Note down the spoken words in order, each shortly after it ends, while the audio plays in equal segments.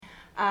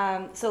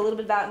So a little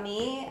bit about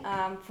me.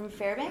 From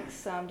Fairbanks,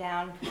 so I'm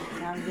down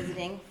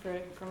visiting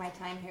for my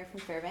time here from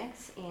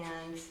Fairbanks,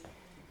 and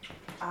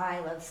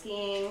I love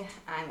skiing.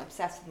 I'm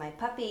obsessed with my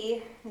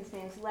puppy. His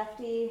name's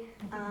Lefty.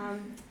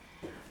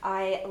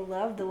 I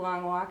love the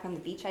long walk on the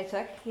beach I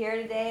took here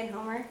today in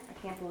Homer. I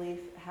can't believe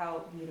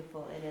how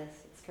beautiful it is.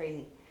 It's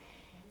crazy.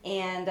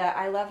 And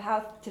I love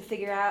how to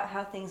figure out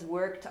how things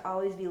work, to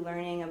always be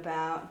learning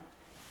about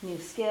new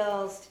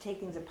skills, to take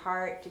things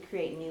apart, to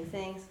create new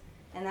things.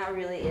 And that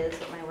really is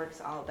what my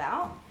work's all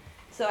about.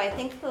 So I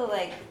think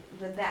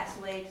the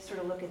best way to sort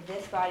of look at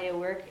this body of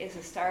work is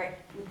to start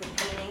with the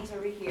paintings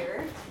over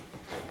here.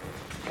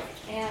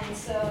 And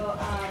so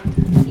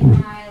in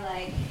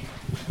my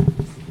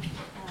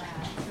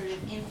sort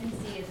of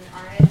infancy as an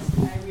artist,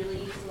 I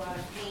really used a lot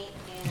of paint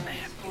and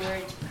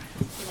explored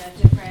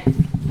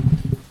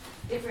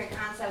different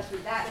concepts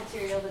with that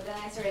material. But then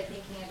I started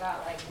thinking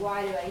about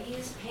why do I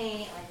use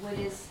paint?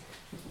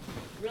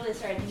 Really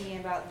started thinking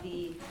about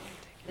the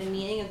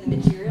meaning of the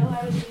material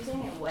I was using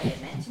and what it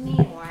meant to me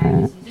and why I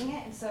was using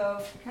it. And so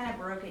I kind of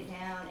broke it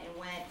down and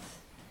went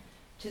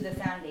to the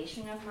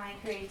foundation of my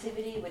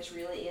creativity, which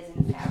really is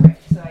in fabric.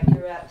 So I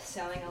grew up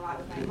sewing a lot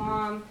with my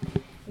mom,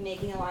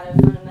 making a lot of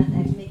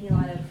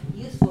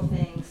useful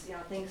things,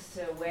 things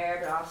to wear,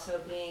 but also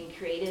being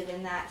creative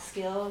in that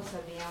skill. So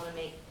being able to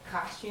make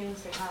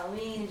costumes for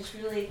Halloween, and just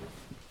really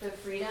the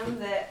freedom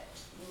that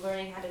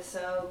learning how to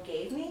sew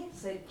gave me.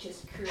 So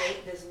just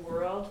create this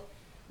world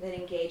that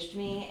engaged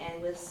me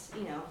and was,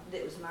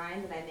 that was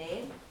mine, that I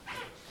made.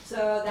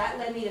 So that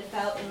led me to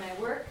felt in my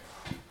work.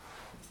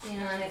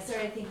 And I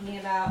started thinking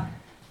about,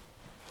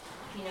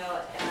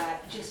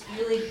 just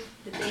really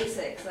the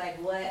basics,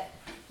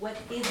 what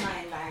is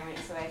my environment?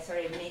 So I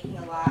started making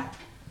a lot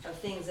of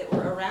things that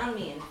were around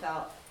me in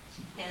felt.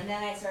 And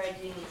then I started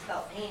doing these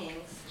felt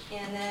paintings.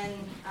 And then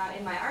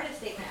in my artist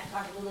statement, I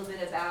talked a little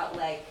bit about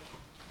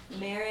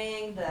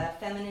marrying the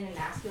feminine and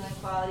masculine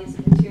qualities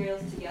of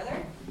materials together.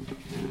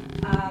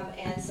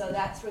 And so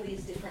that's where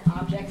these different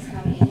objects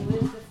come in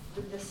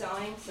with the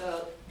sewing.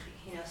 So,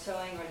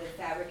 sewing or the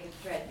fabric and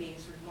thread being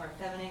sort of more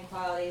feminine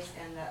qualities,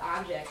 and the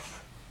objects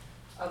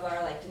of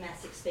our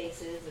domestic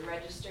spaces, the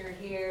register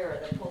here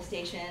or the pull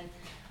station,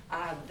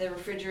 the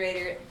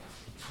refrigerator,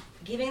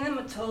 giving them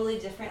a totally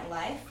different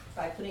life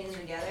by putting them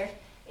together.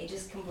 It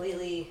just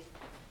completely,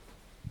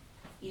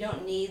 you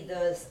don't need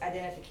those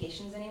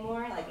identifications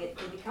anymore. It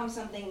becomes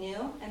something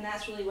new, and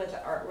that's really what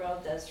the art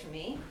world does for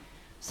me.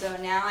 So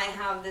now I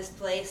have this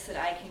place that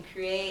I can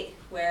create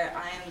where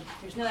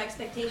there's no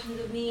expectations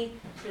of me,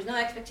 there's no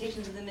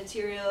expectations of the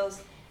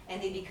materials, and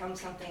they become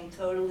something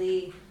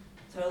totally,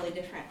 totally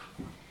different.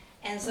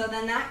 And so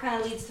then that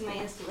kind of leads to my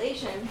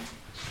installation.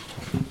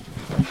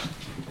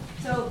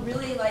 So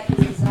really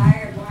the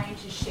desire of wanting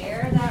to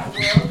share that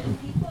world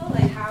with people,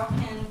 how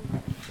can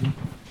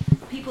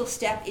people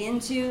step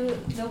into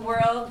the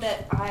world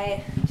that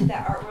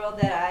art world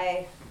that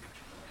I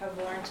have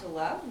learned to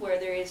love, where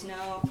there's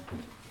no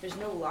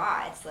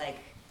law. It's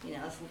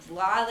it's a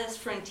lawless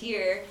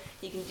frontier.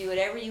 You can do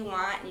whatever you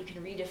want. You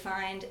can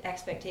redefine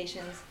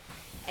expectations.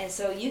 And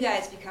so you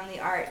guys become the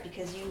art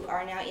because you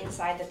are now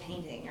inside the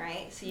painting,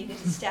 right? So you get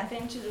to step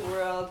into the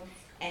world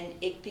and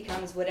it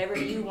becomes whatever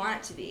you want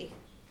it to be.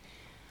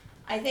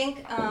 I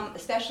think,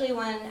 especially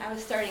when I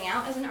was starting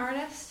out as an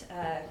artist,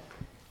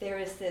 there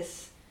was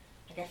this,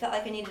 I felt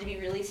like I needed to be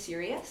really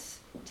serious,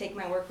 take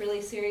my work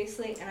really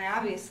seriously, and I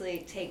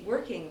obviously take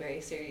working very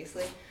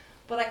seriously.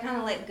 But I kind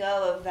of let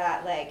go of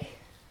that,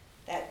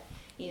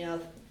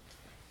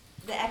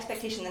 the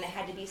expectation that I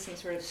had to be some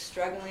sort of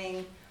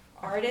struggling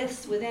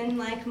artist within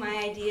my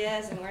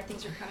ideas and where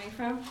things are coming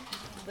from.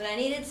 But I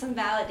needed some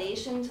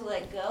validation to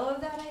let go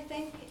of that, I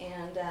think.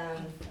 And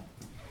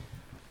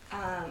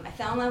I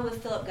fell in love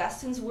with Philip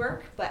Guston's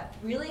work, but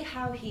really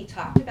how he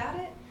talked about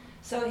it.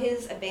 So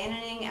his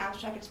abandoning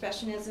abstract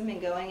expressionism and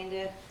going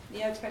into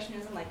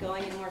neo-expressionism,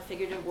 going into more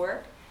figurative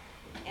work.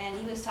 And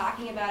he was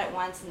talking about it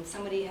once, and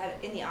somebody had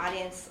in the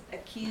audience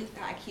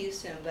not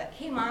accused him, but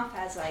came off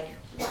as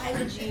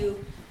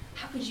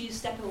how could you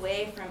step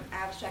away from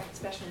abstract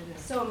expressionism?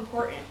 It's so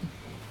important.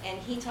 And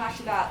he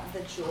talked about the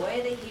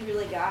joy that he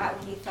really got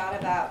when he thought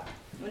about,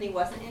 when he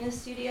wasn't in his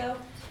studio,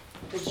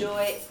 the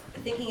joy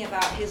thinking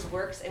about his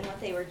works and what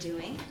they were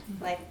doing,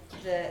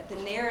 the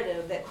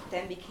narrative that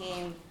then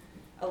became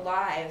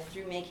alive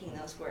through making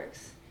those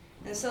works.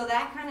 And so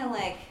that kind of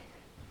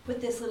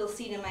put this little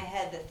seed in my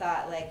head that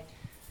thought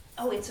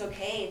it's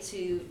okay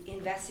to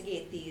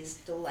investigate these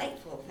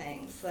delightful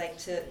things,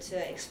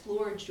 to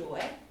explore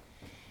joy.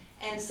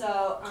 And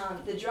so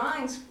the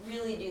drawings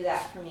really do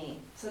that for me.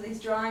 So these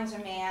drawings are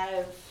made out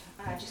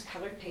of just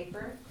colored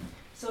paper.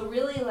 So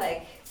really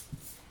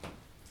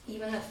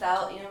even the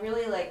felt,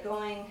 really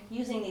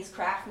using these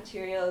craft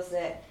materials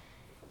that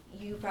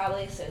you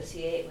probably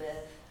associate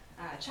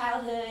with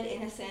childhood,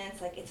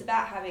 innocence. It's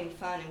about having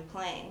fun and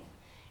playing.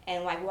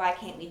 And why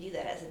can't we do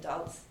that as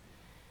adults?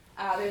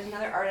 There's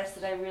another artist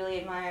that I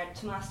really admire,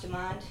 Thomas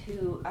Demond,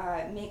 who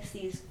makes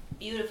these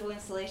beautiful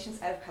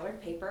installations out of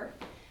colored paper,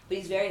 but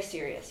he's very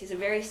serious. He's a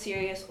very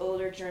serious,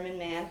 older German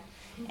man,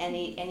 and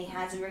he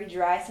has a very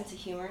dry sense of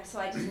humor. So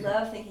I just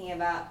love thinking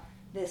about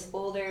this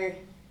older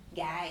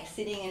guy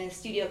sitting in his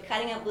studio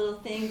cutting up little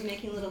things,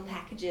 making little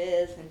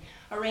packages and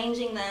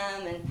arranging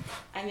them. And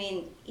I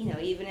mean,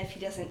 even if he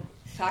doesn't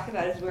talk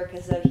about his work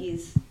as though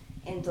he's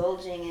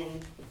indulging in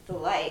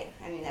delight,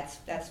 I mean,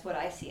 that's what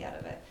I see out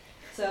of it.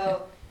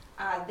 So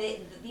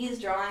these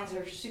drawings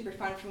are super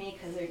fun for me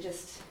because they're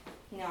just,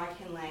 I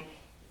can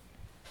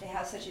they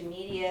have such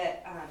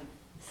immediate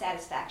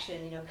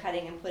satisfaction,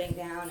 cutting and putting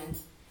down, and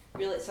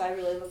really, so I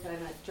really look at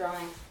them as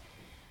drawings.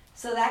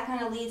 So that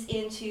kind of leads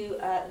into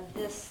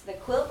the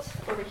quilt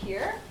over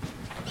here.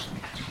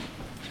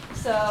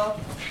 So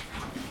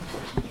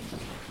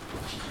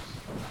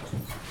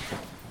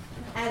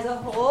as a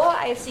whole,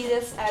 I see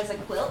this as a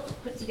quilt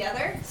put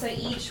together. So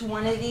each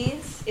one of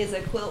these is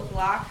a quilt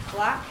block.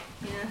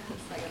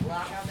 It's like a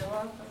block on the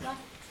wall.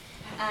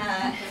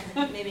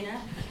 Maybe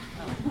not.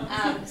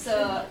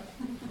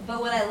 But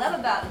what I love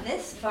about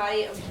this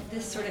body,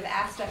 this sort of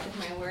aspect of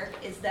my work,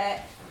 is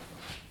that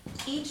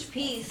each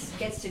piece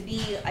gets to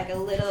be like a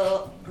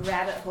little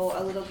rabbit hole,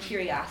 a little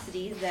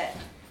curiosity that,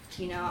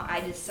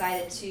 I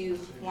decided to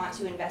want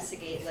to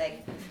investigate.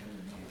 Like,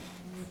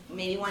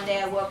 maybe one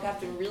day I woke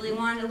up and really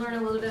wanted to learn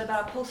a little bit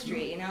about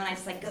upholstery, and I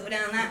just go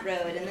down that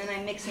road, and then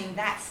I'm mixing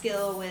that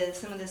skill with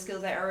some of the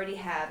skills I already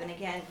have, and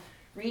again,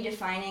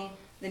 redefining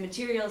the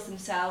materials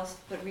themselves,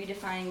 but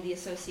redefining the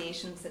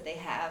associations that they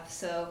have.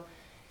 So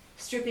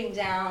stripping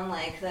down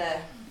the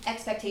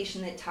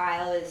expectation that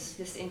tile is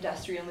this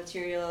industrial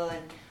material,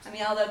 and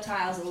although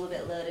tile is a little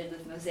bit loaded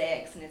with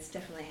mosaics and it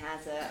definitely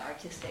has an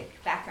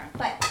artistic background,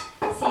 but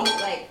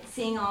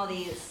seeing all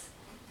these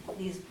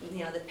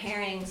the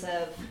pairings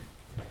of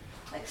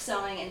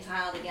sewing and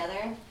tile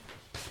together.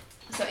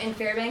 So in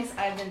Fairbanks,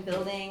 I've been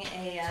building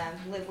a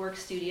live work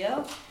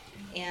studio,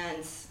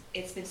 and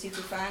it's been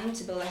super fun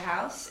to build a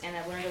house, and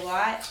I've learned a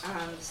lot.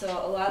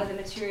 So a lot of the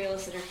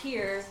materials that are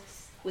here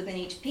within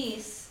each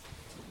piece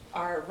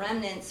are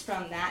remnants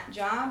from that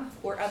job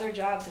or other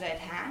jobs that I've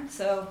had.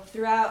 So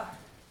throughout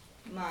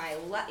my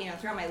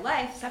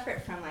life,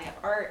 separate from my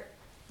art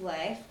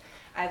life,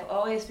 I've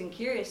always been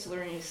curious to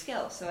learn a new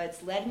skill. So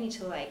it's led me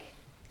to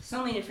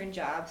so many different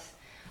jobs.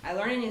 I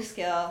learn a new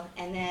skill,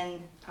 and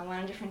then I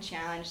want a different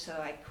challenge, so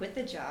I quit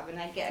the job, and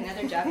I get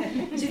another job,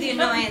 to the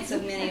annoyance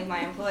of many of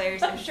my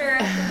employers, I'm sure.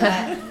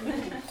 But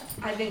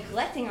I've been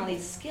collecting all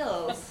these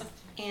skills,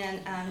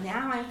 and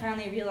now I'm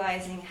finally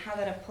realizing how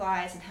that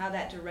applies and how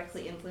that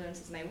directly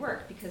influences my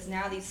work, because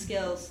now these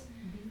skills,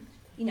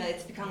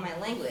 it's become my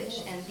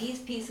language, and these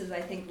pieces,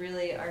 I think,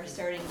 really are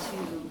starting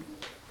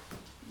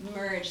to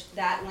merge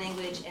that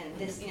language and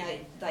this,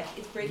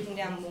 it's breaking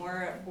down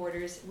more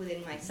borders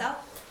within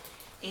myself.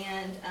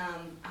 And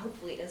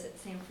hopefully it does it the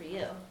same for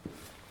you.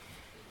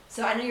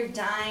 So I know you're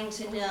dying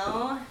to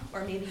know,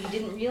 or maybe you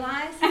didn't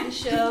realize, the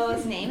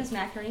show's name is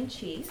Macaroni and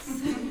Cheese.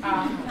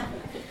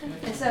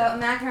 And so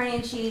macaroni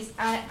and cheese,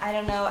 I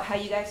don't know how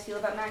you guys feel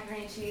about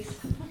macaroni and cheese,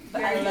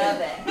 but I love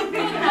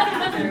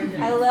it.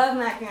 I love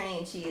macaroni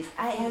and cheese.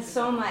 It has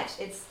so much.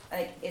 It's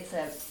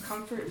a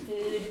comfort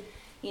food.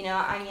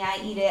 I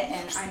eat it,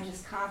 and I'm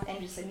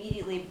just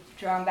immediately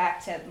drawn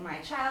back to my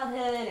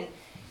childhood, and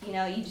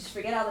you just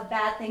forget all the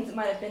bad things that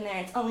might have been there.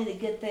 It's only the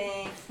good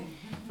things.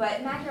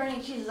 But macaroni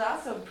and cheese is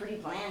also pretty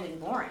bland and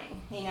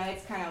boring.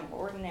 It's kind of an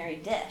ordinary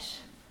dish.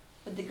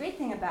 But the great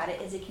thing about it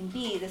is it can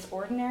be this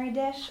ordinary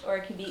dish, or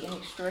it can be an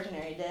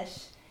extraordinary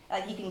dish.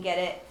 You can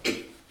get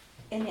it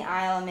in the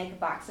aisle and make a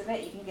box of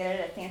it. You can get it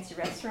at a fancy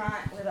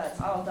restaurant where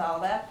it's all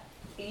dolled up.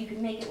 You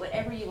can make it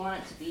whatever you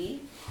want it to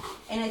be.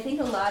 And I think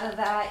a lot of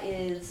that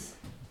is,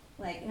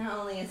 not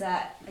only is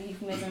that a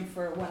euphemism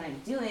for what I'm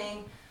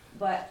doing,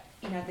 but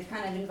the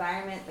kind of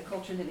environment, the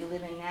culture that we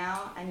live in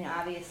now.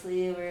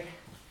 Obviously we're,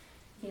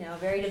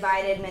 very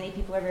divided. Many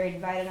people are very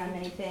divided on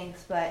many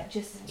things, but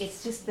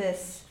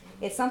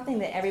it's something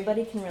that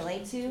everybody can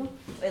relate to,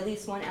 at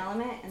least one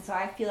element. And so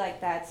I feel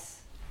like that's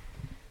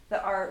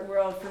the art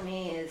world for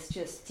me, is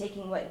just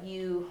taking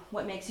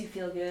what makes you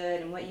feel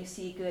good and what you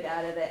see good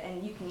out of it,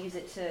 and you can use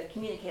it to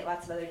communicate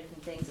lots of other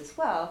different things as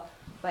well,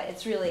 but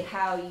it's really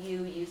how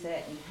you use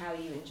it and how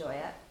you enjoy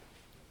it.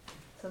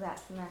 So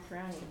that's the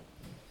macaroni.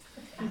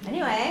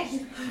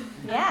 Anyway,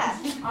 yeah.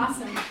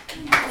 Awesome.